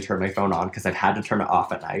morning and turn my phone on because I've had to turn it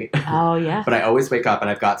off at night. Oh, yeah. But I always wake up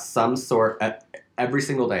and I've got every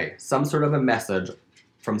single day, some sort of a message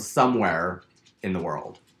from somewhere in the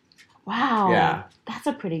world. Wow. Yeah. That's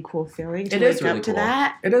a pretty cool feeling to wake really up cool. To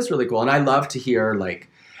that. It is really cool. And I love to hear,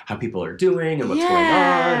 how people are doing and what's going on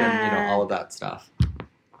and, all of that stuff.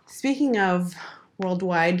 Speaking of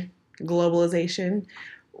worldwide globalization,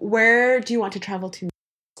 where do you want to travel to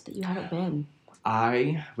that you haven't been?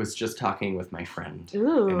 I was just talking with my friend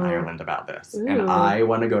Ooh. in Ireland about this. Ooh. And I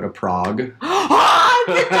want to go to Prague. Oh,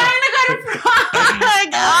 I'm dying to go to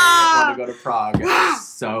Prague! I want to go to Prague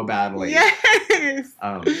so badly. Yes!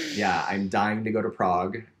 Yeah, I'm dying to go to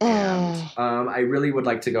Prague. And I really would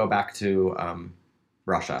like to go back to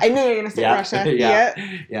Russia. I knew you were going to say Russia.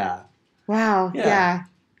 Yeah. Wow. Yeah.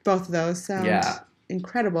 Both of those sound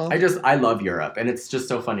incredible. I love Europe, and it's just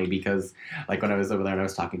so funny because when I was over there and I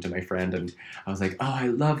was talking to my friend and I was like, oh, I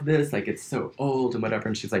love this, it's so old and whatever,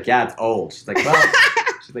 and she's like, yeah, it's old. She's like, well,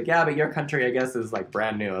 she's like, yeah, but your country, I guess, is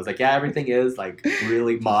brand new. I was like, yeah, everything is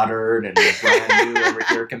really modern and brand new over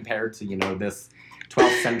here compared to, this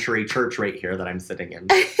 12th century church right here that I'm sitting in.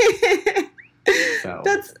 So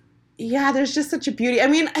there's just such a beauty. I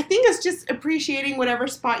mean, I think it's just appreciating whatever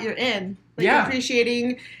spot you're in.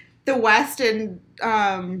 Appreciating the West and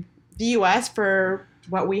the U.S. for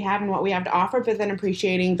what we have and what we have to offer, but then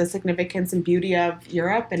appreciating the significance and beauty of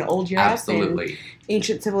Europe and old Europe Absolutely. And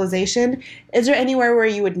ancient civilization. Is there anywhere where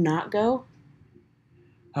you would not go?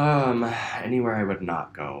 Anywhere I would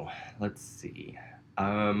not go. Let's see.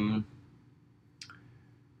 No.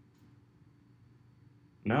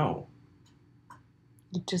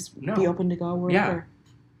 You'd just be open to go wherever. Yeah.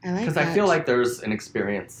 I like that. Because I feel like there's an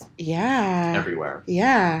experience everywhere.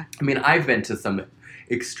 Yeah. I mean, I've been to some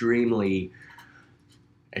extremely,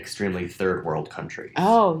 extremely third world countries.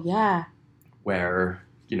 Oh, yeah. Where,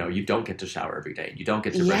 you don't get to shower every day. You don't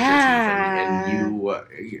get to brush your teeth.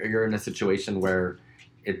 And you're in a situation where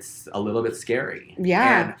it's a little bit scary.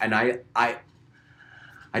 Yeah. And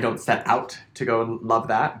I don't set out to go and love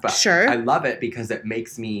that, but I love it because it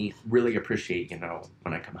makes me really appreciate,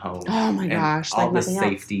 when I come home. Oh my gosh. All the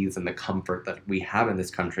safeties and the comfort that we have in this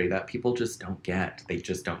country that people just don't get. They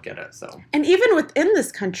just don't get it. So. And even within this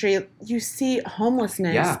country, you see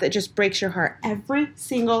homelessness that just breaks your heart every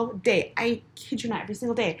single day. I kid you not, every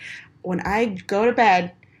single day. When I go to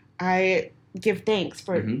bed, I give thanks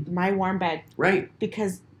for my warm bed. Right.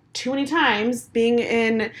 Because too many times being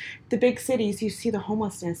in the big cities, you see the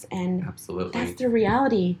homelessness, and that's the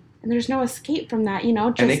reality. And there's no escape from that,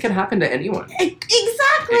 and it can happen to anyone.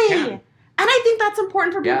 Exactly. And I think that's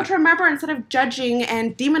important for people to remember instead of judging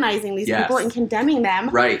and demonizing these people and condemning them.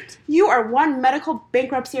 Right. You are one medical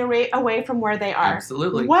bankruptcy away from where they are.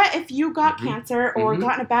 Absolutely. What if you got cancer or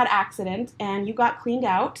got in a bad accident and you got cleaned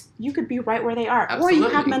out? You could be right where they are. Absolutely. Or you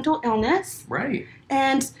have mental illness. Right.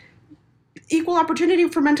 And equal opportunity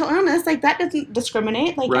for mental illness, like that doesn't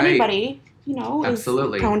discriminate. Like anybody, is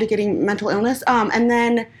prone to getting mental illness. And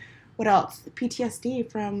then what else?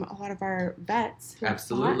 PTSD from a lot of our vets.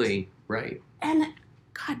 Absolutely. Right. And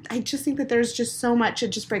God, I just think that there's just so much. It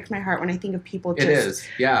just breaks my heart when I think of people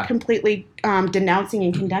completely denouncing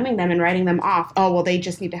and condemning them and writing them off. Oh, well, they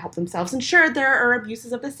just need to help themselves. And sure, there are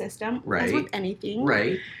abuses of the system, as with anything.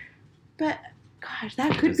 Right. But gosh,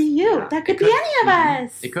 that could be you. Yeah, that could be any of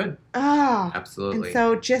us. It could. Oh. Absolutely.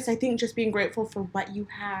 And so I think just being grateful for what you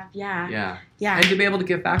have. Yeah. Yeah. Yeah. And to be able to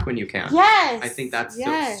give back when you can. Yes. I think that's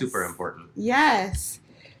super important. Yes.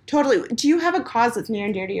 Totally. Do you have a cause that's near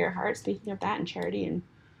and dear to your heart, speaking of that, and charity? And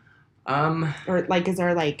or like, is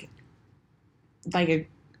there like an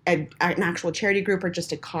actual charity group or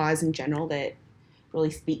just a cause in general that really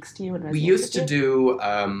speaks to you and resonates? We used to do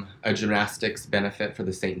a gymnastics benefit for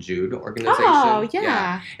the St. Jude organization. Oh,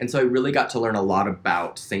 yeah. And so I really got to learn a lot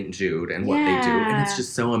about St. Jude and what they do. And it's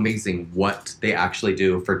just so amazing what they actually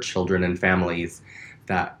do for children and families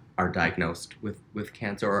that are diagnosed with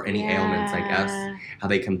cancer or any ailments, I guess. How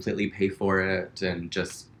they completely pay for it and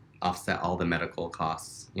just offset all the medical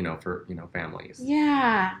costs, for, families.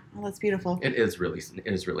 Yeah. Oh, that's beautiful. It is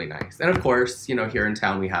really nice. And of course, here in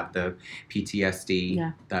town we have the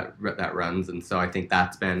PTSD that runs. And so I think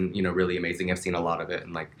that's been, really amazing. I've seen a lot of it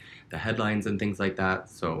in like the headlines and things like that.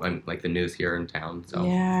 So I'm like the news here in town. So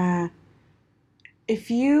yeah.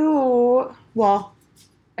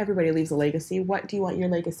 Everybody leaves a legacy. What do you want your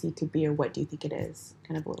legacy to be, or what do you think it is?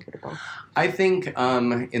 Kind of a little bit of both. I think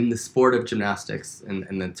in the sport of gymnastics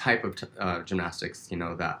and the type of gymnastics,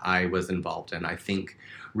 that I was involved in, I think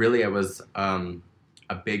really I was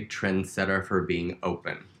a big trendsetter for being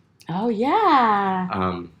open. Oh,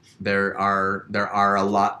 yeah. There are a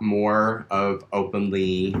lot more of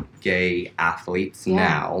openly gay athletes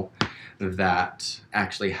now that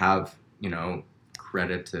actually have,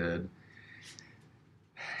 credited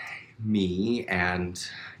me and,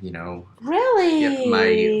 really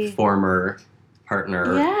my former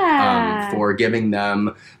partner for giving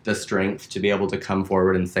them the strength to be able to come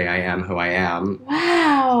forward and say, I am who I am.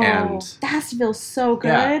 Wow. And that feels so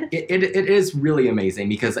good. Yeah, it is really amazing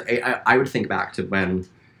because I would think back to when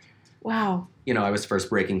I was first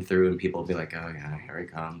breaking through and people would be like, oh yeah, here he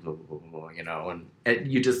comes, and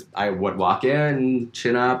I would walk in,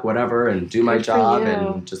 chin up, whatever, and do my job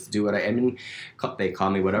and just do what they call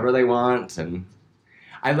me whatever they want. And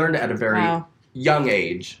I learned at a very young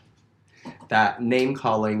age that name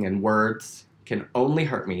calling and words can only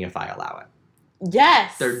hurt me if I allow it.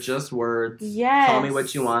 Yes. They're just words. Yes. Call me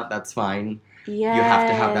what you want, that's fine. Yes. You have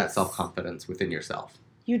to have that self-confidence within yourself.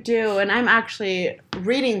 You do, and I'm actually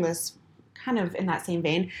reading this kind of in that same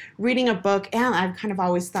vein, reading a book, and I've kind of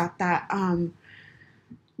always thought that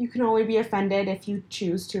you can only be offended if you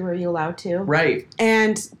choose to or you allow to. Right.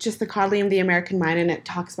 And just the coddling of the American mind, and it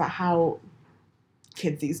talks about how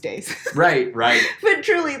kids these days. Right. But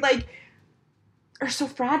truly, like, are so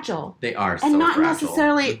fragile. They are so fragile. And not fragile.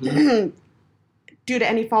 Necessarily due to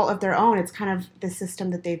any fault of their own. It's kind of the system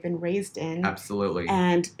that they've been raised in. Absolutely.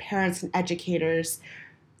 And parents and educators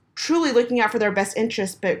truly looking out for their best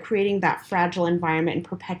interests, but creating that fragile environment and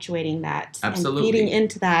perpetuating that. Absolutely. And feeding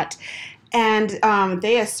into that. And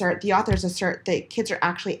the authors assert that kids are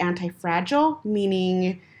actually anti-fragile,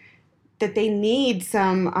 meaning that they need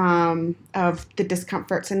some of the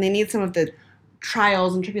discomforts and they need some of the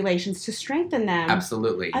trials and tribulations to strengthen them.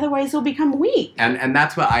 Absolutely. Otherwise, they'll become weak. And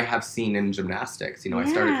that's what I have seen in gymnastics. I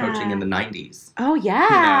started coaching in the 90s. Oh,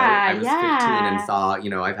 yeah. I was 15 and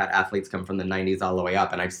saw, I've had athletes come from the 90s all the way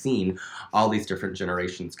up, and I've seen all these different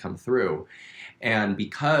generations come through. And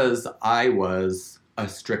because I was a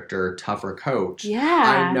stricter, tougher coach,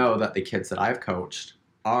 I know that the kids that I've coached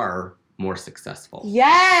are more successful.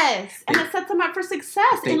 Yes! And it sets them up for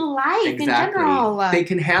success in life, in general. They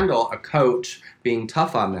can handle a coach being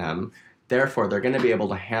tough on them. Therefore, they're going to be able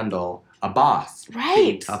to handle a boss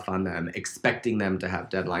being tough on them, expecting them to have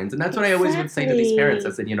deadlines. And that's what I always would say to these parents.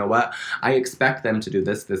 I said, you know what? I expect them to do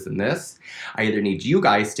this, this, and this. I either need you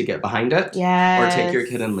guys to get behind it or take your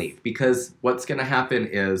kid and leave. Because what's going to happen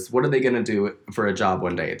is, what are they going to do for a job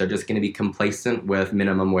one day? They're just going to be complacent with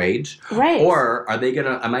minimum wage? Right. Or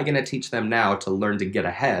am I going to teach them now to learn to get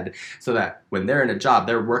ahead so that when they're in a job,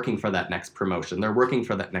 they're working for that next promotion. They're working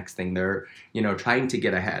for that next thing. They're, trying to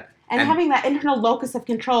get ahead. And having that internal locus of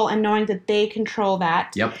control and knowing that they control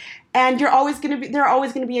that. Yep. And there are always going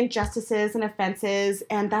to be injustices and offenses,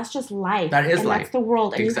 and that's just life. That is and life. That's the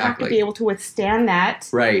world. And Exactly. you have to be able to withstand that.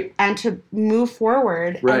 Right. And to move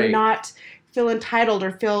forward. Right. And not feel entitled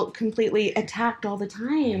or feel completely attacked all the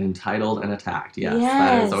time. Entitled and attacked, yes.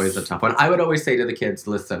 That is always a tough one. I would always say to the kids,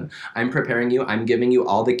 listen, I'm preparing you. I'm giving you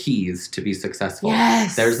all the keys to be successful.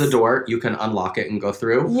 Yes. There's the door. You can unlock it and go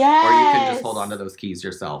through. Yes. Or you can just hold on to those keys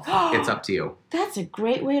yourself. It's up to you. That's a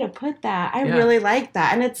great way to put that. I really like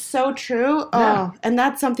that. And it's so true. Oh, and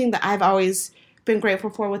that's something that I've always been grateful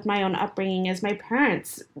for with my own upbringing is my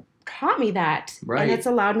parents taught me that. Right. And it's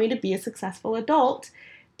allowed me to be a successful adult.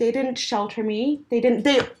 They didn't shelter me.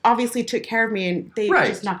 They obviously took care of me and they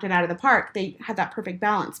just knocked it out of the park. They had that perfect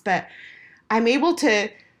balance. But I'm able to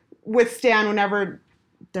withstand whenever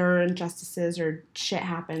there are injustices or shit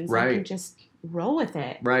happens. Right. I can just roll with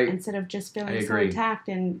it. Right. Instead of just feeling so attacked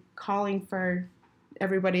and calling for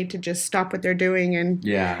everybody to just stop what they're doing and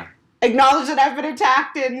acknowledge that I've been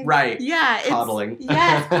attacked and coddling.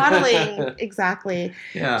 Yes, coddling. Exactly.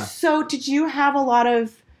 Yeah. So did you have a lot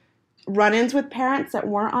of run-ins with parents that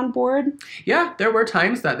weren't on board? Yeah, there were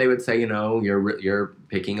times that they would say, you're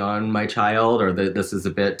picking on my child, or this is a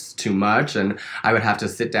bit too much, and I would have to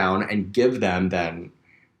sit down and give them then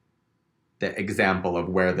the example of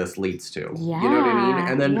where this leads to. Yeah. You know what I mean?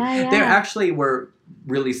 And then they actually were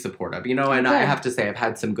really supportive, and I have to say I've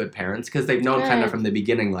had some good parents because they've known kind of from the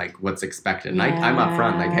beginning like what's expected. And I'm up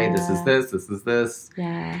front like, hey, this is this.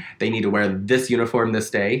 Yeah. They need to wear this uniform this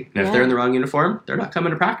day, and if they're in the wrong uniform, they're not coming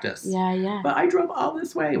to practice. Yeah. But I drove all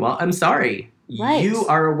this way. Well, I'm sorry. Right. You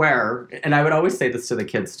are aware, and I would always say this to the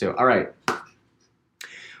kids too. All right,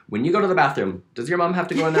 when you go to the bathroom, does your mom have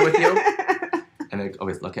to go in there with you? And they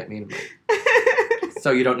always look at me and I'm like,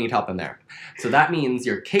 so you don't need help in there. So that means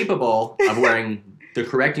you're capable of wearing the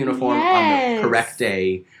correct uniform on the correct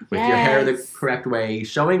day, with your hair the correct way,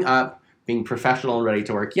 showing up, being professional and ready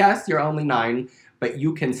to work. Yes, you're only 9, but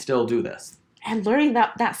you can still do this. And learning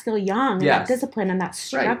that skill young, and that discipline and that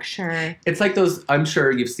structure. Right. It's like those, I'm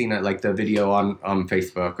sure you've seen it, like the video on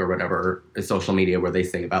Facebook or whatever, social media, where they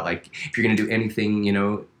say about like, if you're going to do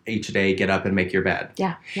anything, each day, get up and make your bed.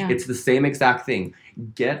 Yeah. It's the same exact thing.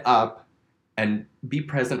 Get up and be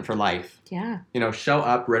present for life. Yeah. Show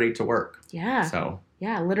up ready to work. Yeah. So.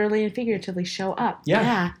 Yeah, literally and figuratively show up.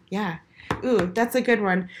 Yeah. Yeah. Ooh, that's a good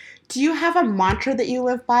one. Do you have a mantra that you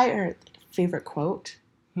live by or a favorite quote?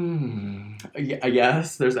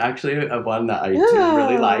 Yes, there's actually one that I do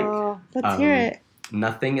really like. Let's hear it.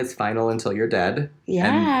 Nothing is final until you're dead.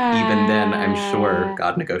 Yeah. And even then, I'm sure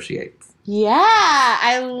God negotiates. Yeah,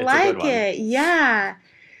 I like it. Yeah.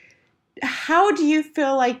 How do you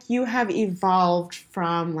feel like you have evolved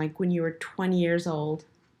from like when you were 20 years old?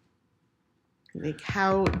 Like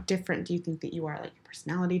how different do you think that you are? Like your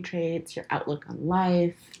personality traits, your outlook on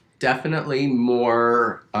life? Definitely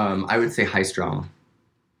more, I would say high strung.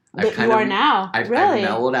 That you are now, I've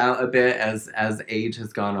mellowed out a bit as age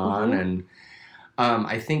has gone on, and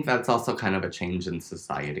I think that's also kind of a change in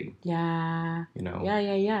society. Yeah.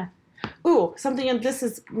 Yeah. Ooh, something, and this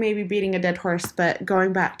is maybe beating a dead horse, but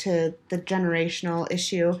going back to the generational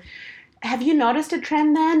issue, have you noticed a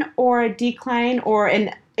trend then, or a decline, or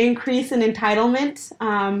an increase in entitlement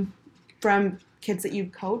from kids that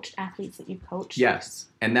you've coached, athletes that you've coached? Yes.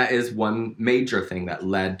 And that is one major thing that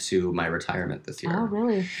led to my retirement this year. Oh,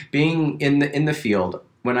 really? Being in the field,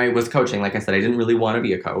 when I was coaching, like I said, I didn't really want to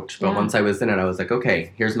be a coach. But once I was in it, I was like,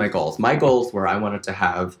 okay, here's my goals. My goals were I wanted to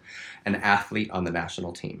have an athlete on the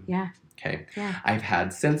national team. Yeah. Okay. Yeah. I've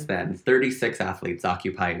had, since then, 36 athletes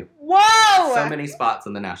occupy so many spots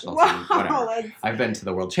on the national team. Whatever. I've been to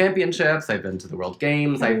the World Championships. I've been to the World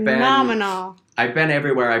Games. Phenomenal. I've been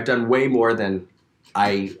everywhere. I've done way more than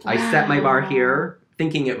I set my bar here,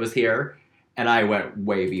 thinking it was here, and I went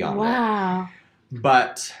way beyond it. Wow.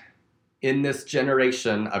 But in this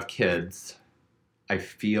generation of kids, I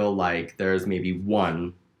feel like there's maybe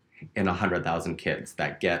 1 in 100,000 kids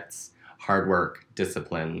that gets hard work,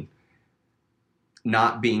 discipline,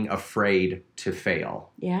 not being afraid to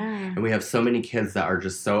fail. Yeah. And we have so many kids that are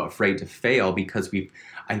just so afraid to fail because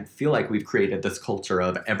I feel like we've created this culture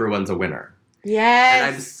of everyone's a winner. Yes.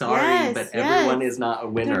 And I'm sorry, but everyone is not a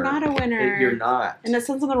winner. They're not a winner. You're not. And it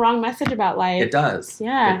sends them the wrong message about life. It does.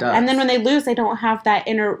 Yeah. It does. And then when they lose, they don't have that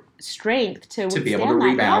inner strength to be able to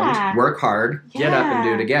rebound, yeah. work hard, get up and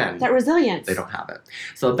do it again. That resilience. They don't have it.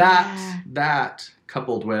 So that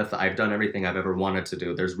coupled with I've done everything I've ever wanted to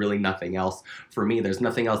do. There's really nothing else for me. There's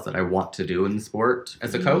nothing else that I want to do in sport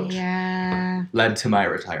as a coach. Yeah. Led to my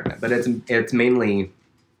retirement. But it's mainly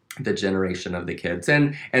the generation of the kids.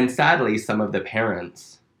 And sadly, some of the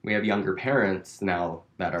parents, we have younger parents now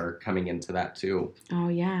that are coming into that too. Oh,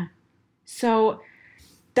 yeah. So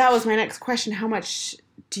that was my next question. How much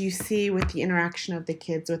do you see with the interaction of the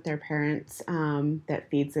kids with their parents that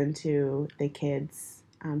feeds into the kids'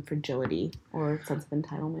 fragility or sense of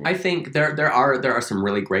entitlement? I think there are some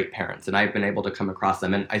really great parents, and I've been able to come across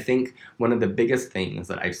them. And I think one of the biggest things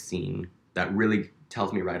that I've seen that really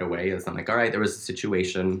tells me right away is I'm like, all right, there was a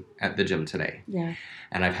situation at the gym today. Yeah.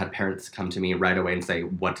 And I've had parents come to me right away and say,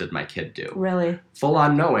 what did my kid do? Really? Full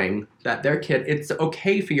on knowing that their kid, it's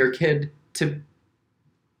okay for your kid to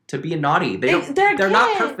be naughty. They're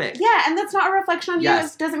not perfect. Yeah, and that's not a reflection on you.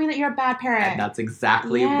 It doesn't mean that you're a bad parent. And that's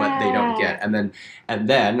exactly what they don't get. And then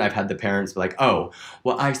I've had the parents be like, oh,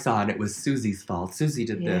 well, I saw and it was Susie's fault. Susie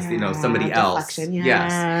did this, somebody else.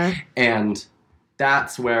 Yes. And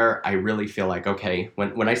that's where I really feel like, okay,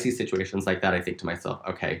 when I see situations like that, I think to myself,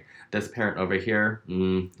 okay, this parent over here,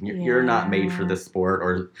 you're not made for this sport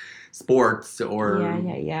or sports or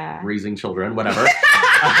raising children, whatever.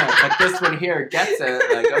 But this one here gets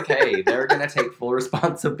it. Like, okay, they're going to take full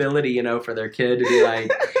responsibility, for their kid to be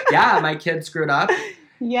like, yeah, my kid screwed up.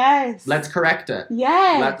 Yes. Let's correct it.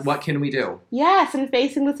 Yes. What can we do? Yes, and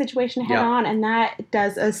facing the situation head on, and that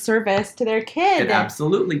does a service to their kid. It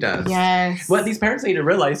absolutely does. Yes. What these parents need to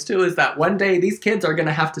realize, too, is that one day these kids are going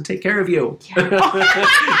to have to take care of you.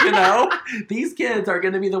 Yeah. These kids are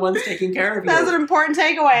going to be the ones taking care of you. That's an important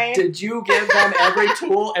takeaway. Did you give them every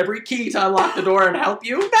tool, every key to unlock the door and help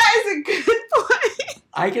you? That is a good point.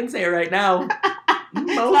 I can say it right now.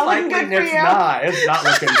 Most likely it's not. It's not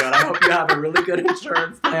looking good. I hope you have a really good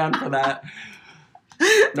insurance plan for that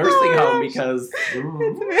nursing home because...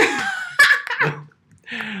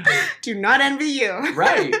 Do not envy you.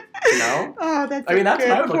 Right. Oh, that's I mean, that's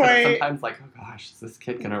what I would look at sometimes like, oh gosh, is this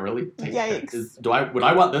kid going to really take care? Would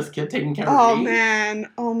I want this kid taking care of me?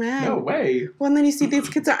 Oh, man. No way. Well, and then you see these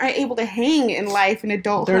kids aren't able to hang in life in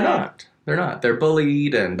adulthood. They're not. They're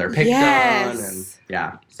bullied and they're picked on and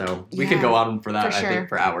so we could go on for that, I think,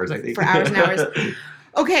 for hours, For hours and hours.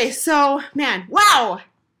 Okay, so, man, wow!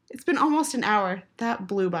 It's been almost an hour. That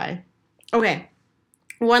blew by. Okay,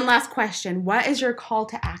 one last question. What is your call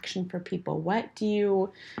to action for people? What do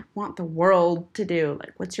you want the world to do?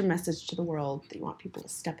 Like, what's your message to the world that you want people to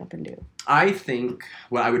step up and do? I think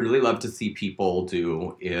what I would really love to see people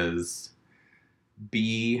do is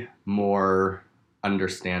be more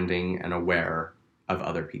understanding and aware of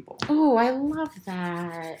other people. Oh, I love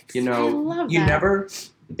that.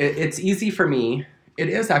 It's easy for me. It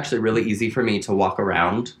is actually really easy for me to walk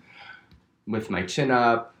around with my chin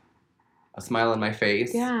up, a smile on my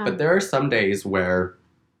face. Yeah. But there are some days where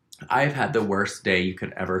I've had the worst day you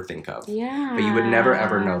could ever think of. Yeah. But you would never,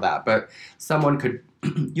 ever know that. But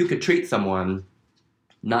you could treat someone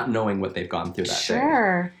not knowing what they've gone through that day.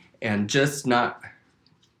 Sure. And just not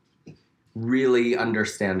really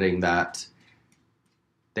understanding that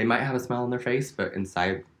they might have a smile on their face, but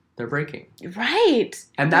inside they're breaking. Right.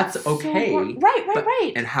 And that's okay.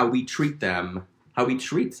 Right. And how we treat them, how we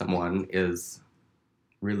treat someone is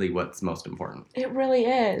really what's most important. It really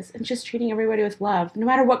is. And just treating everybody with love, no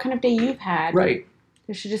matter what kind of day you've had. Right.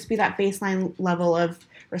 There should just be that baseline level of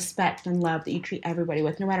respect and love that you treat everybody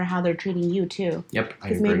with, no matter how they're treating you, too. Yep, I agree.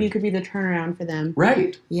 Because maybe you could be the turnaround for them.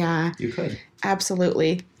 Right. Yeah. You could.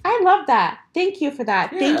 Absolutely. I love that. Thank you for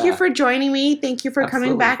that. Yeah. Thank you for joining me. Thank you for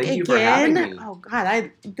coming back again. You for having me. Oh,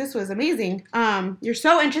 God. This was amazing. You're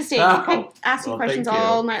so interesting. I could ask you questions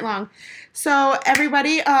all night long. So,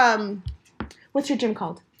 everybody, what's your gym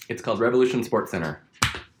called? It's called Revolution Sports Center.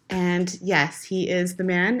 And yes, he is the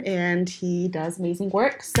man, and he does amazing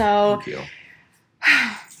work. So, thank you.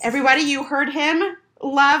 Everybody, you heard him.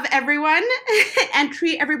 Love everyone and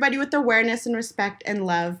treat everybody with awareness and respect and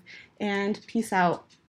love. And peace out.